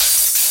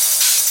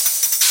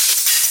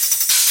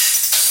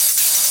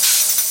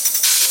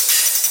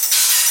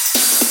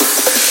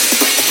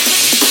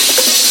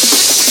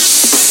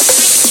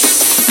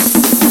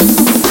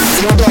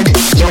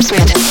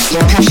sweat,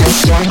 your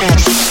passions, your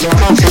debts, your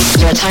profits,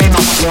 your time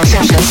off, your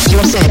sessions,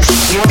 your sex,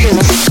 your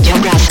pills, your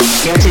breath,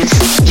 your tits,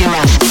 your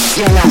ass,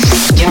 your laughs,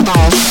 your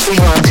balls. We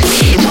want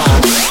it all.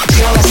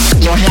 Tell us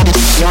your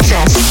habits, your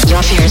thoughts,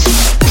 your fears.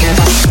 Give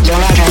us your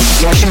address,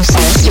 your shoe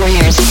size, your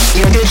years,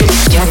 your digits,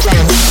 your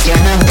plans,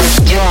 your number,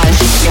 your eyes,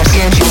 your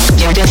schedule,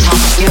 your desktop,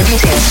 your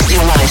details,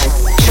 your life.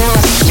 Show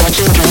us your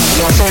children,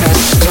 your photos,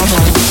 your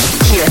home.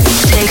 Here,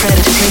 take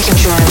credit, take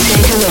insurance,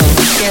 take a loan,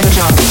 get a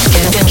job,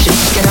 get a pension,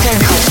 get a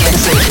haircut, get a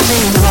suit,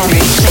 play the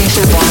lottery, play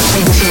football,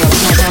 play the field,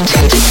 not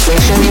tempted.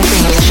 We'll show you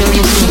free, we'll show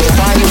you free, we'll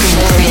buy you free,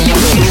 we'll be you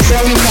free, we'll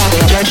sell you crap,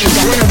 we'll judge you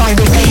down, we'll buy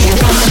big things, we'll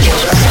fuck the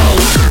killer, so.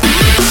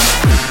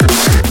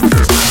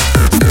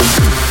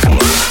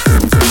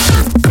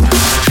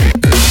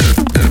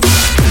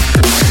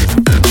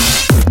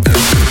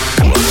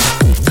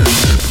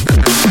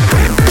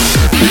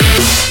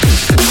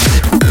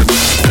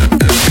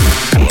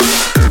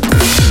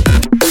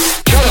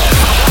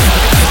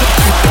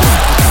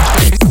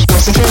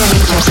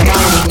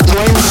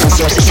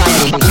 Your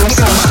society,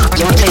 yourself,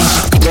 your place,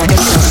 your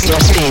distance, your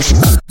space.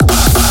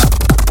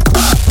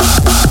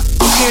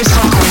 Here's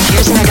popcorn,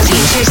 here's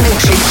magazines, here's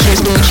milkshake, here's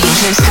blue jeans,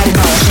 here's padded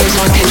balls, here's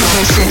one picture,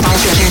 here's football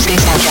shirt, here's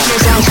baseball cap,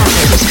 here's Al Capper,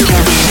 here's video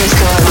game, here's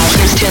Go Alive,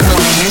 here's Tim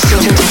Loney, here's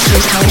filter tips,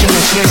 here's collagen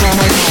lips, here's all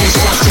my here's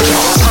plastic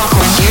balls.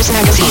 Popcorn, here's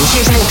magazines,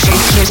 here's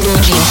milkshake, here's blue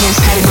jeans, here's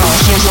padded balls,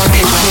 here's one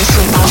picture, here's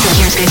football shirt,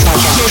 here's baseball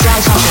cap, here's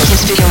Al Capper,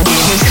 here's video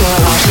game, here's Go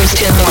Alive, here's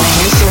Tim Loney,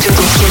 here's filter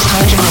tips, here's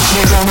collagen lips,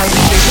 here's all my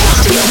here's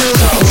plastic balls. No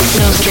balls,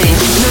 no strays,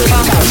 no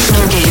dropouts,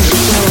 no gays,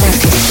 no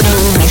lefties, no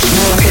roomies,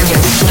 no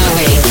opinions, no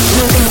way,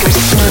 no thinkers,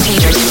 no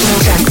teachers, no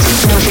facts,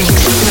 no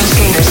freaks, no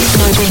skaters,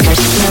 no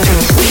tweakers, no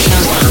truth, no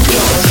one,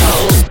 your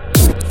soul.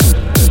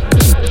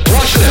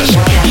 Watch this.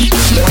 Your cash,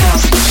 your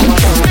house, your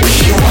phone,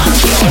 you want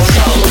your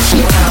soul.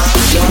 Your house,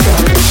 your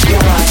phone,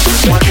 your life,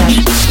 your cash,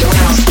 your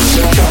house,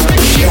 your phone,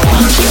 you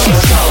want your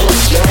soul.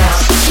 Your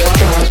house, your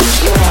phone,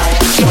 your life,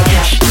 your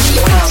cash,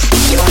 your house,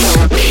 your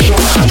phone, you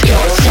want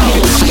your soul.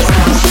 Your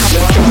house,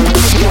 your phone,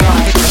 your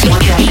life, your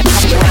cash,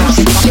 your house,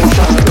 your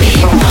phone,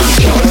 you want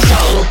your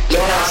soul.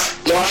 Your house,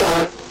 your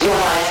phone, your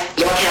life,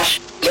 your cash,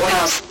 your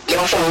house,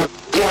 your phone,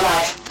 your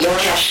life, your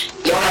cash,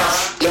 your house,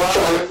 your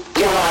phone,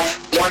 your life,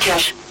 your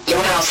cash,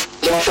 your house,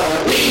 your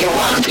phone, we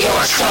want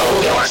your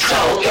soul, your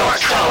soul, your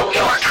soul.